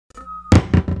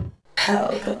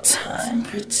Pelpa time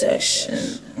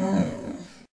protection.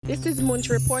 This is Munch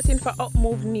reporting for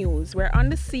Upmove News. We're on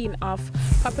the scene of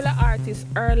popular artist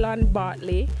Erlon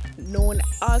Bartley,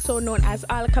 also known as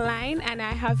Alkaline, and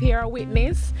I have here a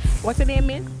witness. What's your name,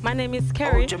 man? My name is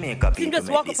Kerry. Jamaica You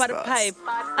just walk up at the pipe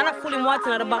and I pull him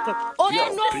water in the bucket. Oh,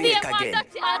 Yo, no, play it again.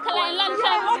 that's the Alkaline long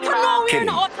time. Out of nowhere,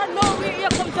 out of nowhere, you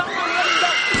come down and run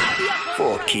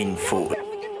down. Fucking fool.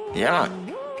 Yeah.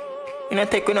 You don't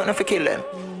take nothing for kill them,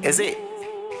 is it?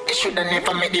 You shoulda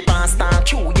never make the pasta.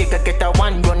 True, you could get a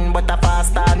one run, but a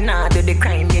faster. Nah, do the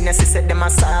crime, you know, said them a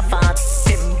suffer.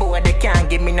 Them boy, they can't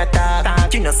give me no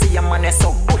talk. You know, see a man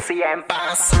so pussy and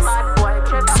pass.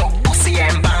 So pussy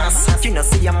and pass. You know,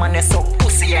 see a man so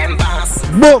pussy and pass.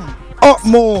 Boom! Up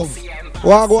move!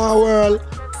 Wagwan world.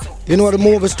 You know the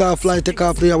movie star FLOYD take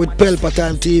off there with Pelpa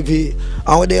Time TV.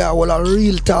 And we're there with a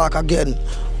real talk again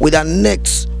with the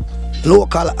next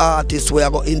local artist where I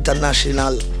go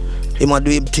international. He might do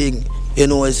him thing, you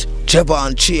know, it's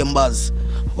Javon Chambers.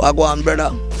 Wagwan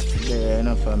brother. Yeah,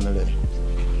 no family.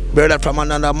 Brother from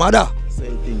another mother.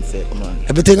 Same thing set, man.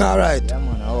 Everything alright? Yeah,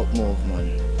 man, I up move,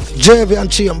 man. Javian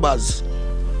Chambers.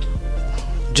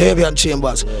 Javian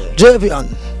Chambers. Yeah.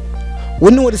 Javian,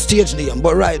 we know the stage name,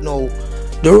 but right now,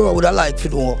 the road would I like to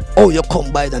know how you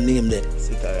come by the name then.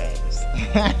 Sikka Rymes.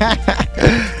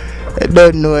 I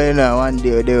don't know, you know, one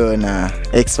day they were in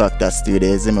X Factor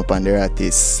studio, see me upon the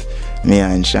artists. Me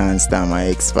and Sean Star, my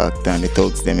X Factor, and the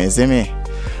talks them, you see me?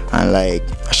 And like,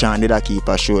 Sean did a keep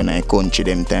a show in the country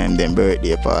them time, them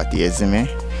birthday party, you see me?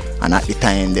 And at the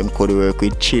time, them could work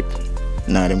with Chip.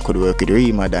 Now them could work with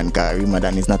Remadan, because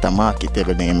Remadan is not a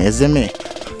marketable name, you see me?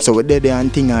 So we did the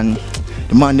thing, and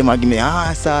the man them give me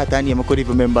sort of name. I couldn't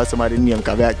even remember some of the name,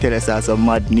 because I tell us some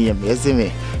mad name, you see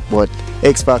me? But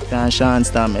X Factor and Sean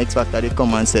Stam, X Factor they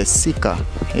come and say Sikka,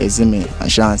 you see me? And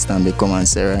Sean Stam they come and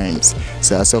say Rymes.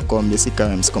 So that's how come the Sikka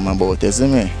Rymes come about, you see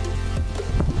me?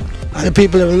 And the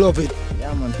people them love it.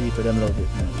 Yeah man, people them love it,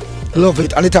 man. Love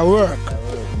it, and it a work.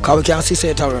 Because we can see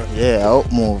it a work. Yeah, up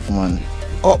move, man.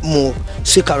 Up move,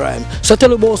 Sikka Rymes. So tell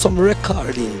me about some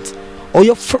recordings. Or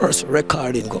your first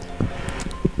recording go?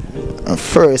 My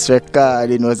first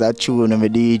recording was a tune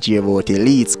with DJ about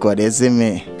Elite Squad, you see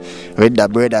me? With the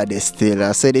brother they still.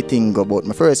 I said the thing about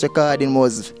my first recording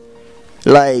was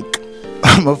like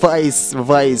my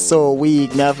voice so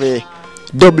weak, me have to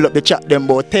double up the chat them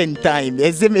about 10 times.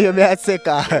 You see me, I say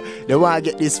they want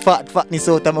to get this fatness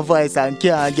out of my voice and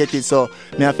can't get it, so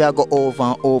me have to go over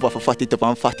and over for fat it up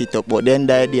and fat it up. But then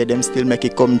the idea them still make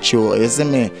it come true, you see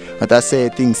me? But I say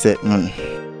things set, man.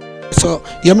 So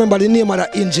you remember the name of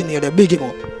the engineer, the big him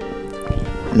up?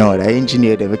 No, the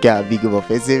engineer they can't big up,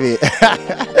 you see me?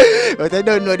 But I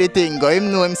don't know the thing, go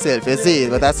him know himself, you see,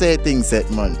 but I say things set,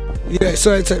 man. Yeah,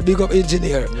 so it's a big up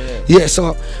engineer. Yeah,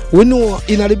 so we know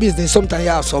in the business sometimes you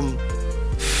have some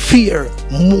fear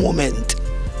moment.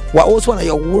 What was one of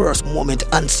your worst moments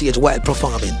on stage while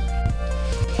performing?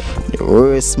 The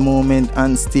worst moment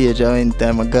on stage, I went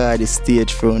time I got the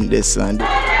stage from this and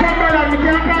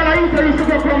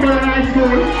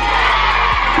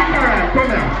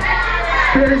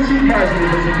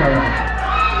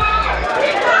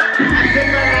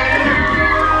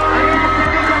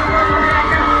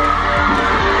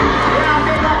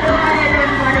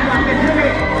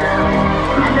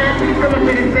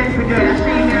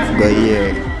but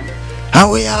yeah.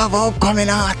 And we have upcoming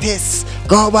artists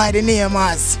go by the name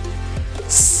as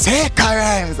Sikka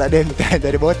Rymes. And them time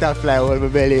that the butterfly over my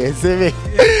belly, you see me?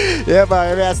 Yeah,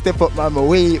 man, I step up, man, I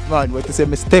wait, man. But to say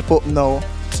me step up now,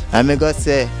 and I go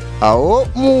say, I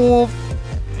up move.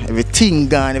 Everything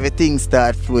gone, everything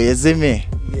start flow, you see me?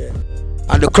 Yeah.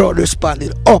 And the crowd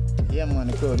responded up. Yeah, man,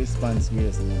 the crowd responds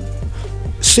great, man.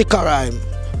 Sikka Rymes,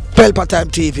 Pelpa Time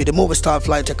TV, the movie star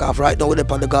FLOYD take off right now with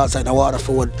them on the guard side, the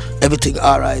Waterford, everything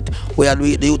alright. We had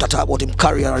the youth talk about him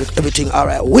career, everything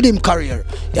alright. With him career,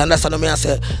 you understand what I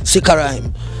say? Sikka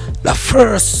Rymes, the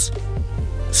first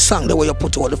song the way you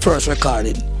put out, the first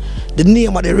recording, the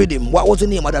name of the rhythm, what was the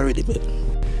name of the rhythm?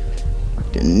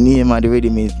 The name of the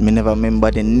rhythm is, me never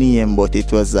remember the name, but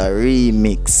it was a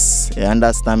remix. You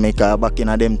understand me? Because back in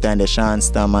them time, the Sean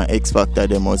Stam and X Factor,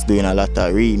 them was doing a lot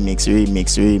of remix.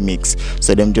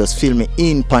 So them just film me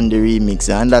in on the remix.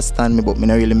 You understand me? But me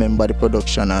not really remember the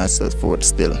production and so forth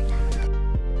still.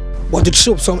 But it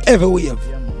showed some every wave.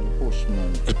 Yeah, man, push,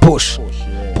 man. It push.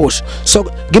 Yeah. Push. So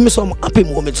give me some happy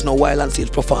moments now while on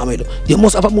stage performing. You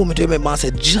must have a moment where remember and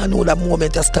say, Jah know that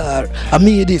moment a star. I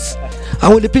made this.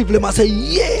 And when the people must say,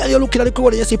 yeah, and you're looking at the crowd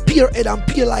and you see pure head and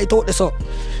pure light out there. So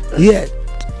yeah.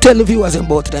 Tell the viewers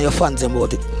about it and your fans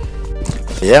about it.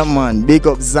 Yeah man, big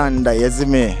up Xander, you see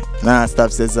me? Nah, stop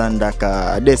says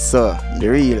Zandaka. This so the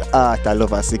real art I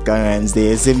love a Sikka Rymes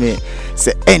there, see me.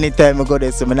 So anytime I go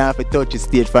there, so I have to touch the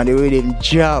stage from the rhythm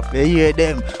drop. You hear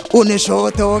them? Uni show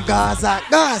to Gaza,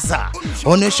 Gaza.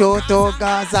 Uni show to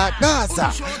Gaza,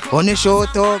 Gaza. Uni show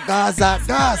to Gaza,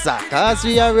 Gaza. Cause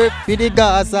we are rep for the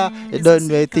Gaza. You don't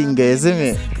know a thing, guys, see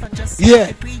me?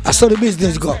 Yeah, I saw the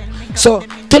business go. So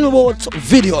tell me about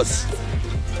videos.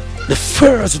 The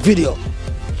first video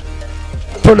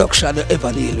production you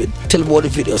ever deal with. Tell me about the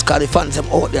videos, because the fans them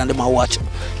out there and them are watching.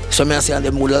 So I say and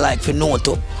them would like to know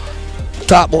to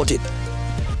talk about it.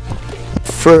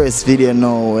 First video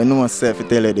now, I know myself to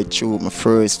tell you the truth. My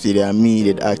first video I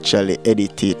did actually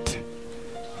edit it.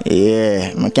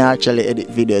 Yeah, I can actually edit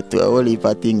video too. I whole heap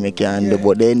of things I can do,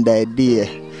 but the end of the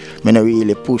day, I don't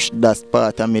really push that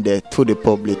part of me there to the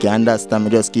public. You understand? I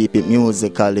just keep it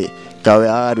musically. Because we're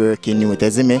hard working youth, you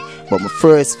see me? But my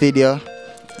first video,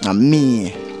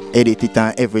 me edit it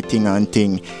and everything and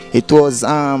thing. It was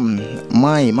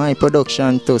my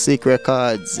production to Sikka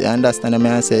Records. You understand me?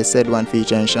 I said one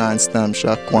featuring Sean Stamp,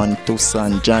 Shock One,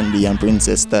 Tucson, John D and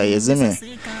Princess Ty, you see me?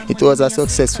 It was a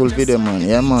successful video, man.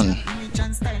 Yeah, man.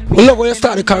 We love when you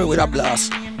start the career with a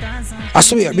blast. I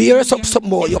swear, be here something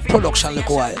about your production look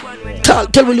while.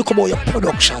 Tell me look about your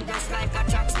production.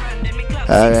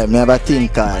 Alright, I have a thing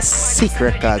called Sikka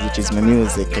Records, which is my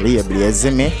music label, you see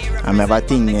me? And I have a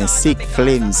thing Sick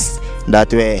Films,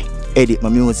 that way edit my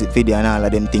music video and all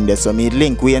of them things there. So me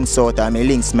link we and sort and me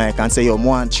links Mike and say yo, I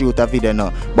want to shoot a video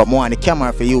now, but I want the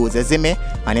camera for use, you see me?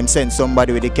 And him send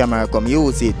somebody with the camera come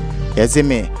use it, you see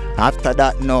me? After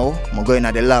that now, I'm going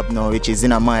to the lab now, which is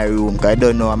in my room, because I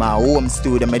don't know, I'm a home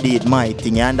studio, I did my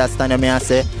thing, you understand what I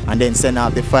say? And then send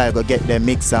off the file, go get the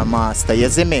mix and master, you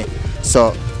see me?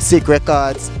 So, Sikka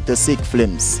Records to Sikka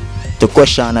Films, to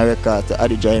Questiona Records, to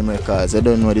Adijayim Records, I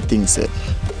don't know what the thing said.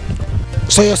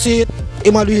 So you see it, he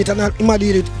might do it and he might do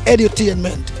it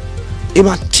edutainment. He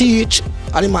might teach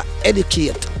and he might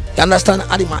educate. You understand?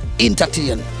 And he might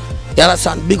entertain. You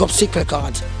understand? Big up Sikka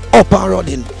Records, up and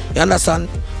running. You understand?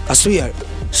 I swear,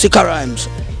 Sikka Rymes.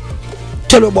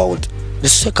 Tell me about the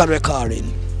second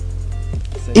recording.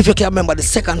 If you can remember the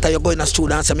second time you go in a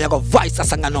studio and say me I got voice a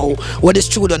song now, what the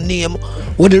studio name,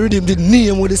 what the rhythm did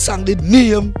name, what the song did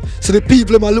name. So the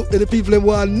people them look at the people them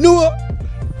want know.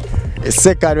 The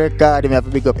second record, I have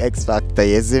to pick up X Factor,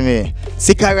 you see me?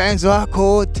 Sikka Rymes walk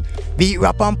out, beat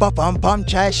rap pam pam,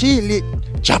 try shield it.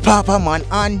 Chop up a man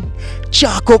and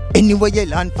chalk up anywhere you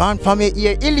land from your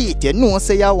ear elite. You know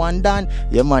say you one done.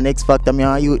 Yeah man, X Factor me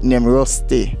and youth name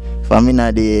Rusty. From in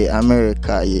the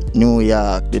America, New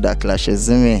York, did that clash, you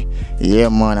see me? Yeah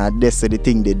man, I that's the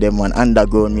thing they them one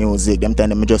underground music. Them time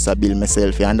them just a build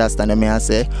myself, you understand me I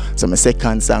say? So my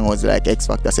second song was like X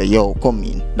Factor say, yo, come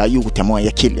in. That youth them want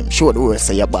you kill him. Show the world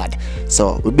say you're bad.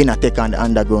 So we been a take on the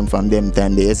underground from them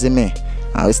time there, you see me?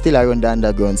 And we still around the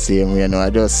underground same way, you know, I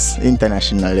just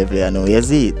international level, you know, you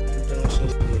see it?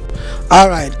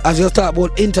 Alright, as you talk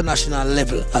about international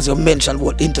level, as you mentioned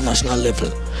about international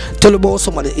level, tell about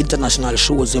some of the international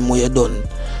shows them we have done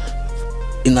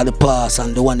in the past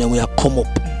and the one that we have come up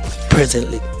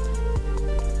presently.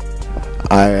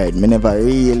 Alright, I never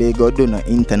really go do an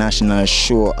international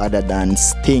show other than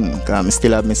Sting, because I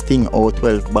still have my Sting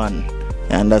O12 band.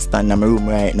 You understand, I'm in my room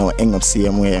right now, hang up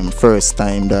same way, first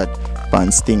time that on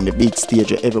Sting, the big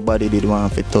stage everybody did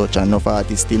want to touch, and enough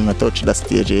artists still not touch that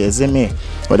stage, you see me?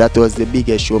 But that was the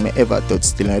biggest show me ever touched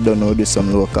still. I don't know, do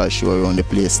some local show around the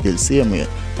place still, same way.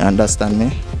 You understand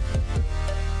me?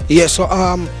 Yeah, so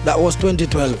that was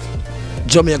 2012,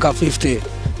 Jamaica 50,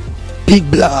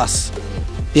 big blast.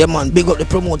 Yeah man, big up the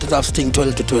promoters of Sting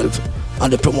 12 to 12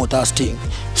 and the promoters Sting.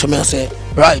 So me I say,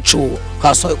 right through,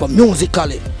 because so it was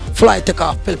musically. FLOYD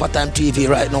TEKOFF, Pelpa Time TV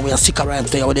right now. We are Sikka Rymes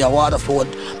there, we are Waterford,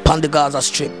 Pan the Gaza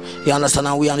Strip. You understand?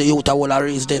 And we and the youth are all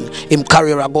raised them. Him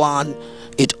career are go on,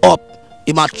 it up.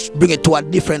 He must bring it to a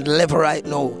different level right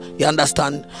now. You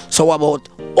understand? So what about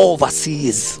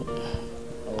overseas?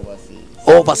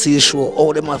 Overseas show,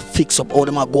 all them are fix up, all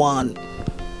them are go on.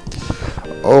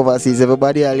 Overseas,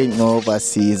 everybody I link no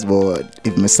overseas, but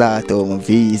if I start out my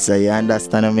visa, you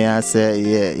understand me I say,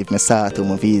 yeah, if I start out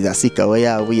my visa, Sikka,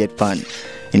 where you wait pan?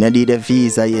 You don't need a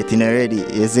visa yet, you know ready,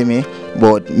 you see me?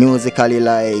 But musically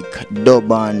like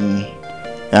dub and, you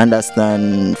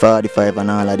understand, 45 and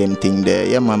all of them things there.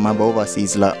 Yeah man, I'm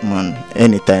overseas lot man,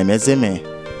 anytime, you see me?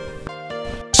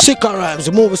 Sikka Rymes,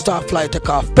 the movie star FLOYD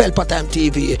TEKOFF, Pelpa Time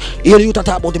TV. Here you talk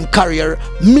about him career,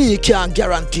 me can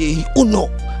guarantee you know,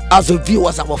 as the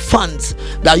viewers and our fans,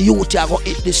 that you are going to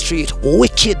hit the street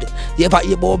wicked. You ever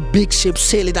hear about big ships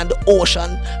sailing on the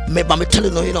ocean? Maybe I'm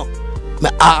telling you, you know. Me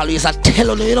always I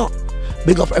tell you, you know.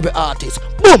 Big up every artist.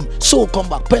 Boom! So come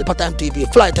back. Pelpa Time TV.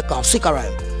 Fly TEKOFF. Sikka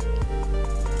Rymes.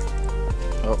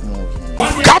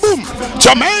 Kaboom!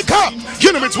 Jamaica!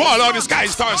 You know it's while all these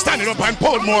guys start standing up and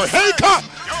pull more Haker,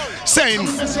 saying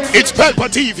it's Pelpa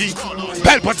TV,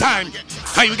 Pelpa Time,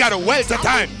 and you got a welter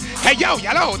time. Hey yo,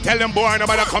 yellow, tell them boy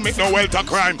nobody commit no welter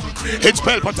crime. It's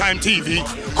Pelpa Time TV.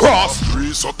 Cross.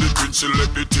 Grease up the prince,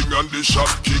 let the thing and the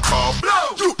shot kick off.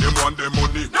 You them want the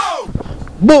money.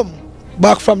 Boom!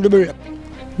 Back from the break.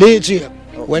 DJ.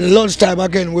 When lunchtime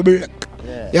again we break.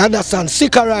 You understand?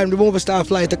 Sikka Rymes, the movie star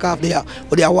Fly TEKOFF there.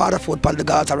 With their Waterford on the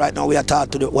Gaza right now. We are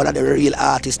talking to one of the real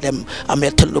artists. Them. I'm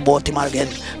here to tell you about him again.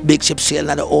 Big ship sailing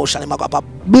in the ocean. He got up a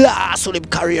blast on his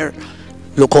career.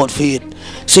 Look out for it.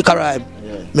 Sikka Rymes,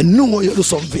 I know you do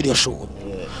some video show.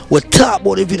 We talk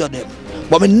about the video them.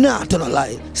 But I'm not gonna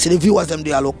lie. See the viewers them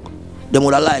there look. Them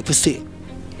would have liked to see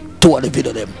two of the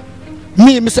video them.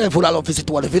 Me myself would have loved to see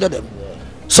two of the video them.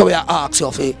 So we are asking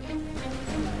you for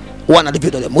one of the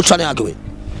video them. Which one you argue with?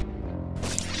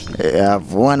 I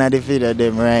have one of the video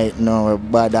them right now,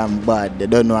 bad and bad. They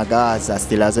don't know Gaza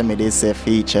still as me they say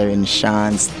featuring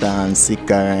Shanstan,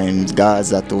 Sikka Rymes,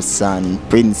 Gaza Tucson,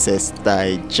 Princess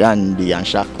Tai, Jandy and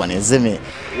Shakwan, you see me?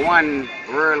 One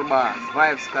real boss,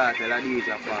 vybz Kartel, a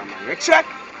DJ farmer. You check?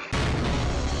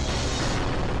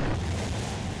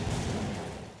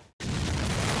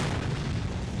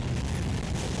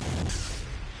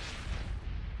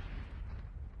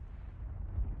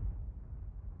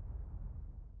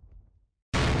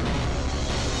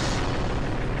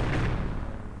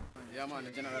 Yeah, man,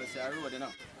 the general say I road, you know.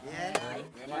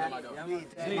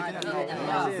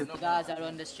 Guys are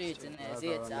on the streets and see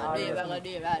it. We're gonna do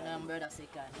it right now, brother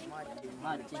Sikka.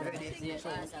 Mad thing.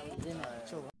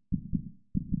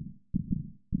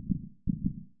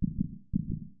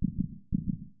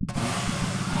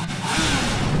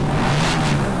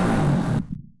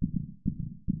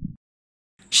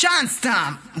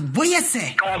 Shanstan, what you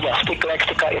say? Stick like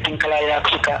Sikka, you think like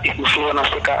Sikka. If you feel no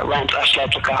Sikka, Rymes ash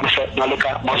like Sikka. I said no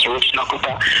liquor, must rich no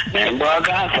kuta. Member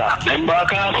Gaza.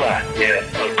 Yeah.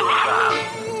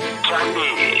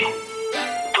 Jandy,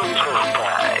 Princess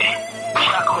Tai,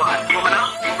 Shakwan. You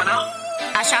know?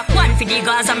 I Shakwan for the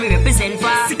Gaza me represent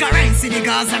for. Sikka Rymes for the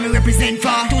Gaza me represent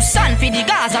for. Tucson for the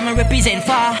Gaza me represent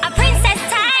for. A Princess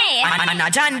Tai. And a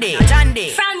Jandy.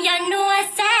 From your new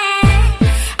say.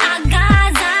 A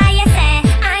Gaza, you say.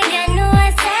 And your new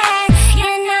say. You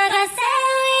never say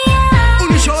we are.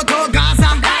 Unishoto Gaza.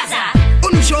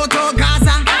 Unishoto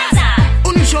Gaza.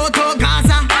 Unishoto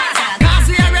Gaza.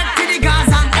 Gaza, we are rep to the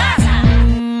Gaza.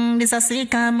 This a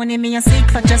Sikka, money me a sick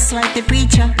for just like the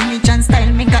preacher. Image and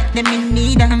style, me got them in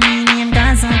need. I mean, name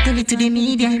Gaza, tell it to the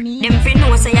media. Them fi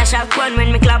know say I Shakwan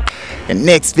when me clap. The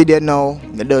next video now,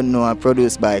 they don't know,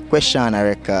 produced by Questiona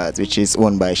Records, which is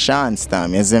owned by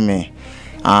Shanstan, you see me?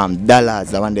 Dollaz,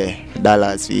 the one there,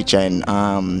 Dollaz featuring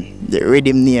the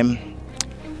rhythm name.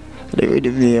 The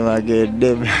rhythm name again,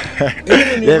 them.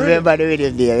 Remember the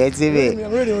rhythm name, you see me?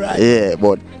 Yeah,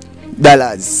 but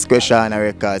Dollaz, Questiona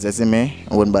Records, you see me?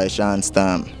 Owned by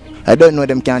Shanstan. I don't know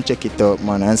them can check it out,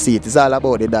 man, and see it. It's all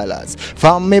about the Dollaz.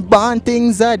 From me born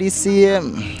things are the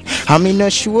same. I'm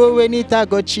not sure when it a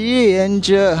go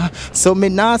change. So me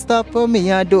not stop for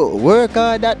me I do. Work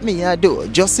hard that me I do.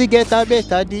 Just to get a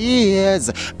better days.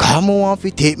 Come on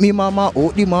fi take me mama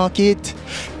out the market.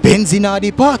 Benz in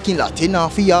the parking lot in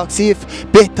fi ask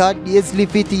if better days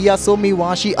live it here. So me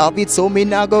want she have it. So me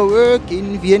not go work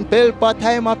in vain. Pelpa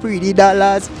time a pretty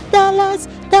Dollaz.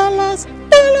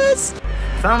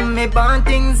 From me born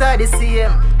things are the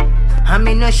same. I'm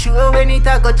not sure when it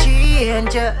a go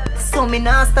change. So me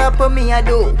not stop for me I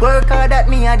do. Work hard that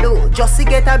me I do. Just to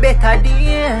get a better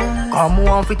day. Come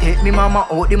on fi take me mama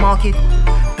out the market.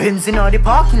 Benz in the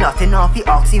parking lot and off the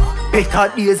ask if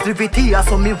better days live it here.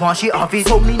 So me want she have it.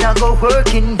 So me not go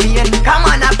work in vain. Come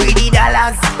on a pretty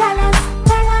Dollaz.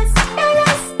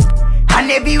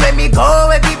 And everywhere me go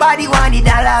everybody want the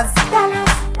Dollaz.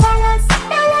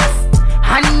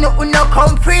 And nothing no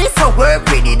come free, so work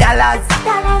with the Dollaz.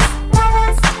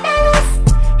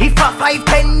 If a 5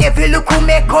 10, if you look who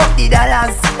make up the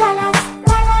Dollaz.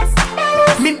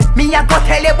 Me a go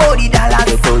tell you about the Dollaz.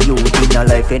 So you in your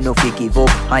life and no fi give up.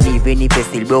 And even if you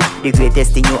still broke, the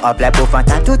greatest thing you have like both and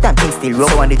time to time things still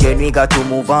rough. So on the journey we got to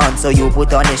move on. So you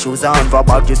put on your shoes on. For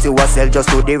about you see yourself, just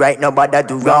do the right, nobody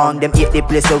do wrong. Them hate the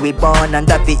place so we born, and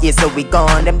that we is so we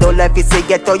gone. Them don't life is say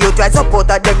get to you try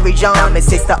support of them region. My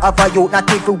sister have a youth,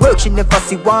 not even work, she never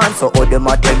see one. So all them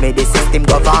a tell me the system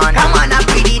govern. Come on a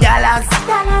pretty Dollaz.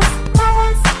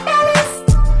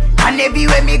 And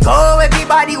everywhere me go,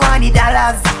 everybody want the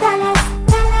Dollaz.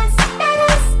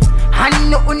 And And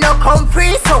no come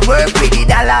free, so work with the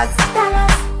dollars.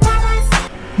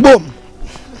 Boom.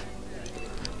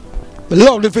 I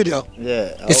love the video.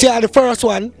 Yeah. You see how the first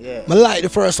one, Yeah. I like the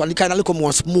first one. You kind of look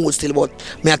more smooth still, but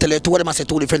me I tell you two of them I say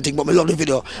two different things, but I love the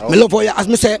video. I love how you, as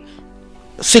me say,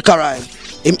 Sikka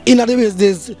Rymes. Him in the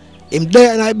business, him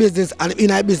there in our business, and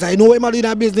in our business. You know what him do in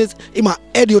our business? Him a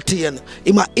edutain,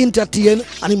 him a entertain,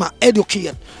 and him a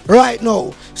educate. Right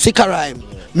now, Sikka Rymes.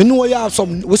 Me know you have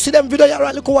some, we see them video here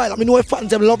right a while, and me know fans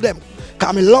them love them.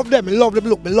 Cause I love them, look,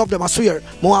 I love them, I swear.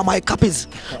 More of my copies.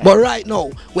 But right now,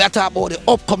 we are talking about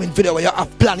the upcoming video where you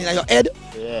have planning in your head.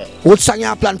 Yeah. Which song you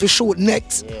have plan to shoot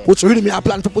next? Yeah. Which rhythm you have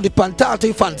plan to put it on? Talk to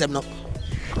your fans them now.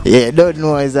 Yeah, don't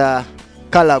know, it's a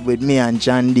collab with me and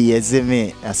John D, you see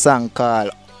me? A song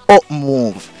called Up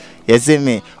Move. You see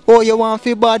me? Oh, you want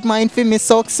fi bad mind for me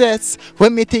success?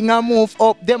 When me think I move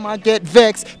up, them I get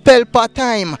vexed. Pelpa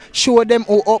time, show them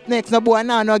who up next. No boy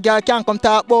nah, no girl can't come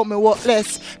talk about me work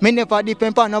less. Me never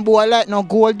depend on no boy like no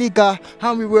gold digger.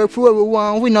 And we work for what we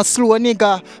want, we no slow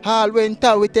nigga. All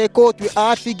winter we take out, we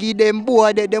hard fi give them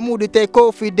boy. They them would take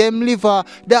off with them liver.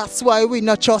 That's why we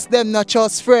not trust them, not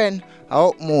trust friend.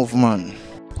 Up move, man.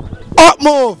 Up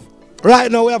move!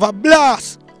 Right now we have a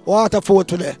blast. Waterfall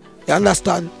today. You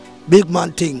understand? Big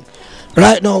man thing.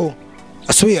 Right now,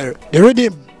 I swear, the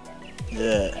rhythm.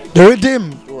 Yeah. The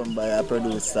rhythm. Owned by a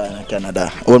producer in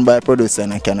Canada. Owned by a producer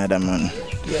in Canada, man.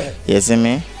 Yeah. You see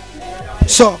me?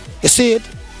 So, you see it?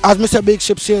 As Mr. Big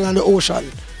Ship sailing on the ocean.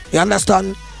 You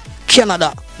understand?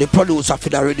 Canada, the producer for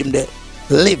the rhythm there.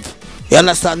 Live. You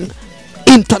understand?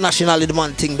 Internationally, the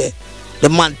man thing there. The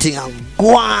man thing and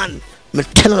go on. Me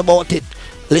telling about it.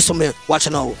 Listen me, watch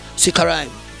now. Sikka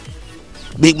Rymes.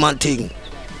 Big man thing.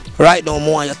 Right now,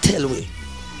 more you tell me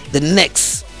the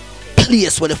next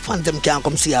place where the fans them can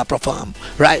come see her perform.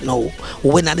 Right now,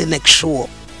 when are the next show?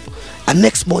 And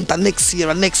next month, and next year,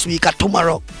 and next week, and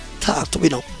tomorrow. Talk to me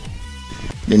now.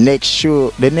 The next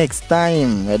show, the next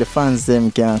time where the fans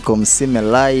them can come see me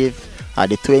live at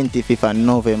the 25th of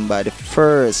November, the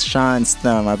first chance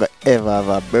time I got ever have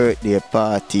a birthday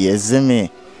party. You see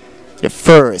me? The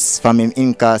first from him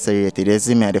incarcerated. You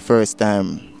see me? At the first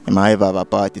time I ever have a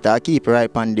party. I keep right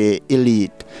on the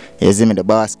elite. You see me? The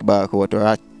basketball court or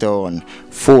at town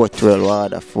 412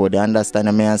 Waterford. You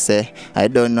understand me? I say I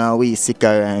don't know we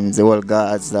Sikka Rymes, the whole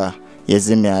Gaza. You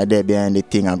see me? I there behind the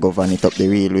thing. I govern it up the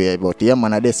real way. But yeah,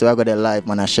 man, I this so I got the live,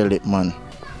 man. I shell it, man.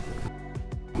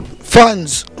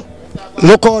 Fans,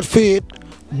 look out for it.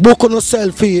 Book on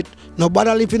yourself for it.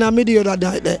 Nobody live in a media that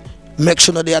night there. Make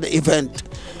sure that they are the event.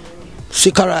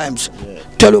 Sikka Rymes, yeah.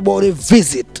 Tell you about the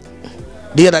visit.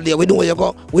 The other day, we know where you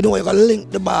go. We know where you go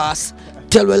link the boss.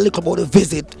 Tell you a little about the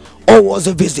visit. How was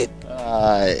the visit?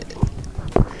 The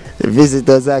visit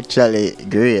was actually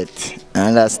great.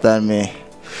 Understand me?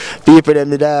 People them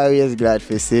did always glad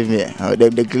to see me. Them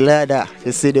the glad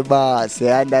to see the boss. You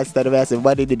understand me? I said,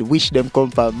 somebody did wish them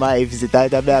come for my visit. I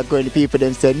time I going, the people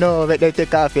them say, no, let them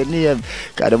take off your name.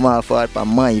 Because the man fought for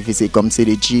my visit, come see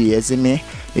the G, you see me?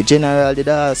 The general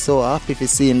did so happy to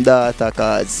see him daughter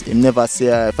because he never see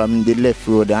her from the left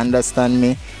road, you understand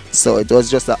me? So it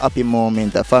was just a happy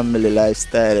moment, a family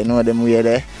lifestyle, you know them way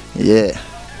there? Yeah.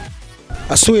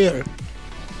 I swear,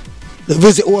 the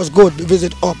visit was good, the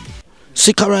visit up.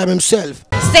 Sikka Rymes himself.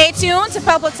 Stay tuned to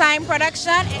Pelpa Time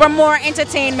Production for more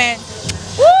entertainment.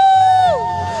 Woo!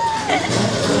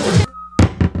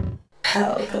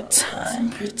 Pelpa Time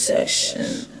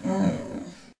Protection.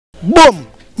 Boom!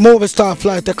 Movie star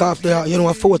flight take off there. You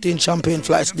know, 14 champagne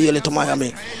flights daily to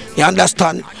Miami. You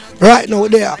understand? Right now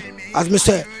there, as me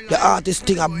say, the artist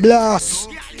thing a blast.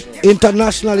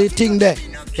 Internationally thing there.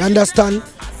 You understand?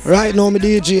 Right now me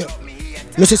DJ.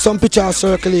 Me see some pictures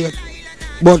circulate.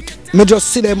 But me just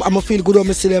see them, I'ma feel good when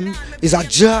me see them. It's a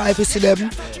joy if you see them.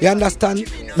 You understand?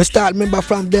 Me start remember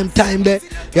from them time there.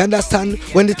 You understand?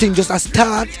 When the thing just a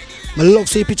start, me love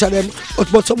see picture them.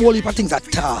 But some whole heap of things that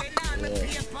talk.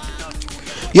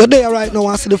 You're there right now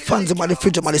and see the fans them at the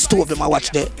fridge them at the stove them I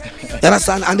watch there. You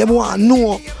understand? And they want to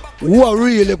know who are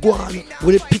really going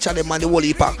with the picture them and the whole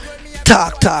heap of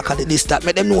talk and this that.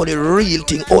 Make them know the real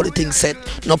thing, all the things said.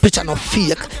 No picture, no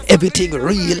fake, everything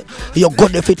real. You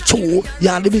got there for two. You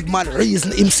and the big man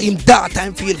reason him see him that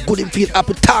time feel good, him feel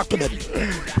happy, talk to them.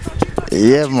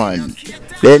 Yeah, man.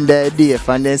 Then the idea,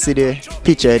 and then see the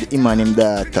picture of him and him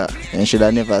daughter. And should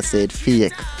have never said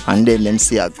fake. And then them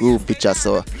see a group picture.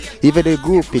 So even the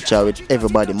group picture with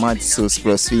everybody, Mad Sus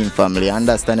plus Swim family,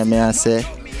 understand me I say?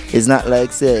 It's not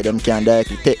like say them can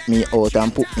directly take me out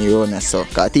and put me on so.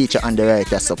 Cause teacher and the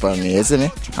writer support me, you see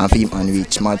me? And film and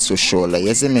reach mad so shoulder,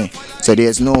 you see me? So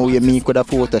there's no way me could have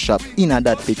Photoshop in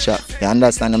that picture. You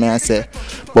understand what I say?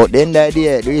 But then the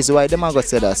idea, the reason why them I go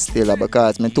say that still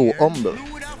because me too humble.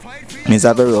 Me's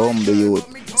a very humble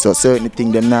youth. So certain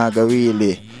things them not go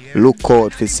really look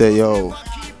out for say yo.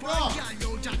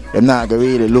 Them not go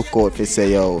really look out for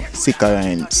say yo, Sikka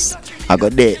Rymes. I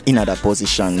got there in that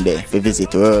position there to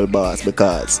visit world boss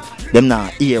because them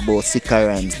not hear about Sikka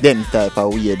Rymes, them type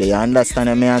of way they understand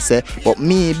what I say. But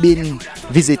me been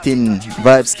visiting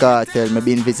vybz Kartel, me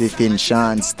been visiting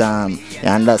Sean Storm, you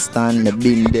understand, me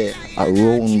been there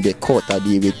around the court I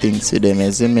deal with things with them,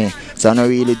 you see me. So not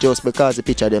really just because the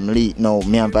picture them leak now,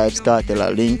 me and vybz Kartel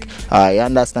are link, I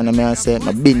understand what I say,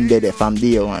 me been there from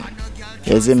day one,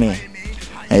 you see me.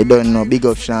 I don't know, big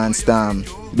up Sean Storm,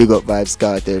 big up vybz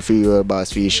Kartel, free world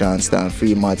boss, free Sean Storm,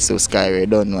 free Mad So Sky, I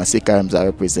don't know, Sikka Rymes are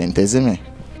represent, you see me.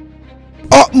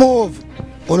 Up move,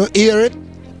 wanna hear it?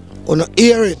 Wanna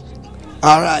hear it?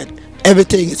 Alright,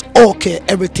 everything is okay,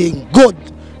 everything good.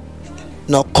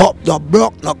 No cup, no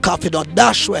broke, no coffee, no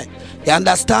dash way. You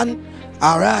understand?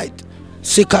 Alright,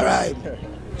 Sikka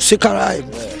Rymes. Sikka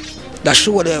Rymes. Yeah. The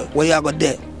show there, where you go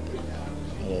there?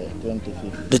 Yeah,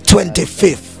 25th. The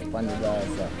 25th.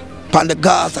 Pan the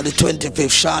Gaza, the 25th,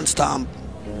 Sean Storm,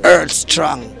 Earth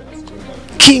Strong,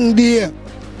 King Deer.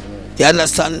 You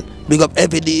understand? Big up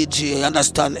every DJ, you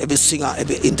understand? Every singer,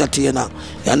 every entertainer,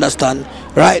 you understand?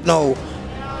 Right now,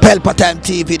 Pelpa Time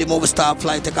TV, the movie star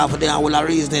flight take off there and all our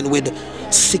reasoning with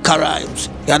Sikka Rymes.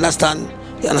 You understand?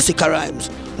 You understand Sikka Rymes?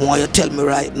 Why you tell me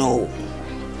right now,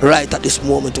 right at this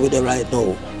moment with it right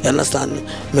now, you understand?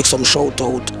 Make some shout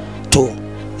out to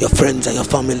your friends and your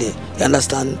family, you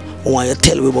understand? Why you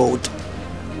tell me about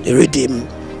the rhythm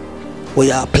where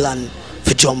you plan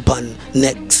for jump on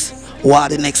next, what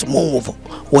the next move,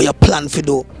 where you plan for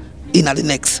do in the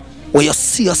next, where you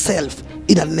see yourself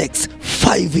in the next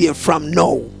 5 years from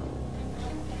now.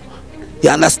 You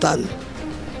understand?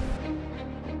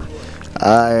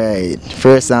 Alright,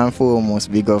 first and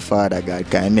foremost, big up Father God,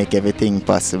 can make everything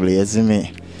possible, you see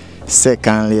me?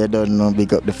 Secondly, I don't know,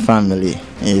 big up the family,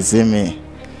 you see me?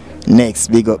 Next,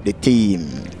 big up the team.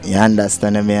 You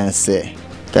understand what I say?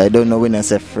 Cause I don't know when I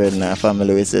say friend or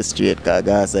family we say straight, cause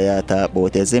Gaza you talk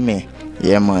about, you see me?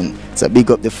 Yeah man. So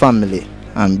big up the family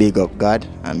and big up God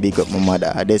and big up my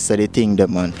mother. That's the thing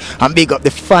them man. And big up the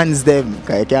fans them.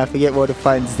 Cause you can't forget about the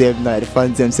fans them now. The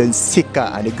fans them saying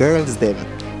Sikka and the girls them.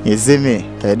 You see me?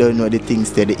 Cause I don't know the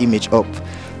things there, the image up.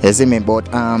 You see me? But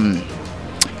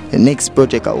the next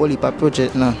project, a whole heap of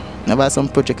project now. Never some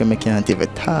project I can't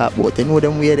even talk about. You know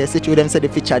them where they sit with them say the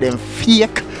picture them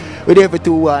fake. We never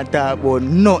to want to talk about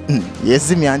nothing. You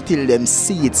see me until them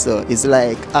see it, so it's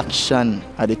like action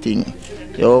of the thing.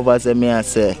 You over say me and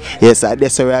say, yes,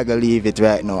 that's where I gonna leave it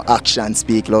right now. Action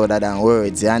speak louder than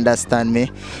words, you understand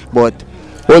me? But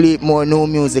only more new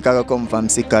music I come from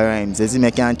Sikka Rymes. You see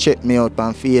me can check me out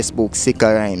on Facebook,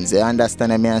 Sikka Rymes. You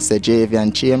understand me and say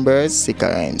Javian Chambers, Sikka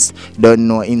Rymes. Don't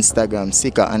know Instagram,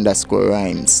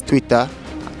 Sikka_Rymes. Twitter,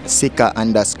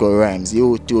 Sikka_Rymes.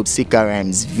 YouTube, Sikka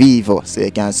Rymes Vivo. So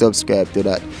you can subscribe to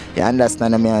that. You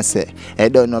understand me and say, I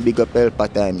don't know big up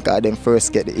Pelpa Time because them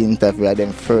first get the interview and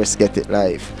them first get it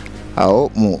live. I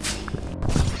hope move.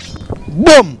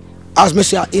 Boom! As me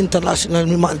say international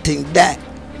man thing there.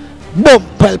 Boom!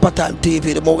 Pelpa Time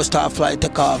TV, the movie star flight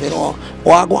take off, you know.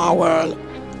 Wagwan world,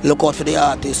 look out for the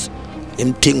artist.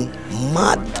 Him thing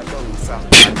mad.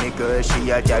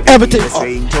 Everything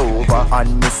up.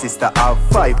 And my sister have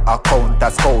 5 accounts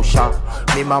as kosher.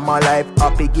 Me mama life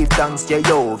happy, give thanks to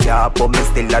Jehovah. But me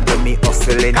still a do me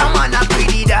hustling. Come on, I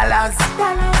pretty dollars.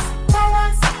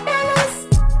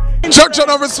 Instruction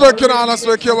of respect, you know,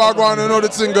 respect you are going to know the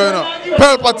thing going on.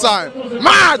 Pelpa Time,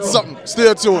 mad something.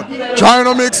 Stay tuned. Trying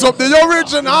to mix up the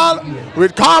original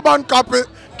with carbon copy.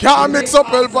 Can't mix up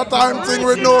Pelpa Time thing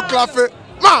with no coffee.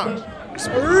 Man,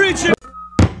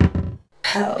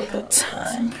 Pelpa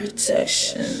Time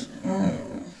protection.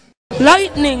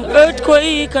 Lightning,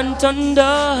 earthquake and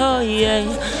thunder,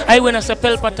 yeah. I when I say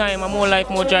Pelpa Time, I'm more life,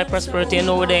 more joy, prosperity, you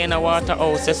know we're there in a water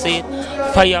house, you see it?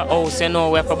 Firehouse, you know,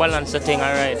 we have to balance the thing,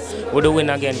 alright. We do win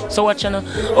again. So watch you know.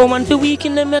 Oh man, the week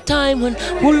in them your time when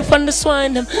wolf and the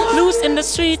swine them, loose in the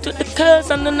street with the curls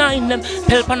and the nine them.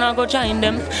 Pelpa now go join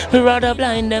them, we rather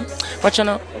blind them. Watch you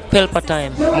know, Pelpa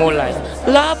Time, more life.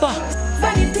 Lava.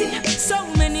 So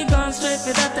many gone straight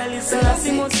for that, I listen, I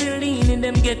see most lean in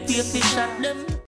them, get the fish at them.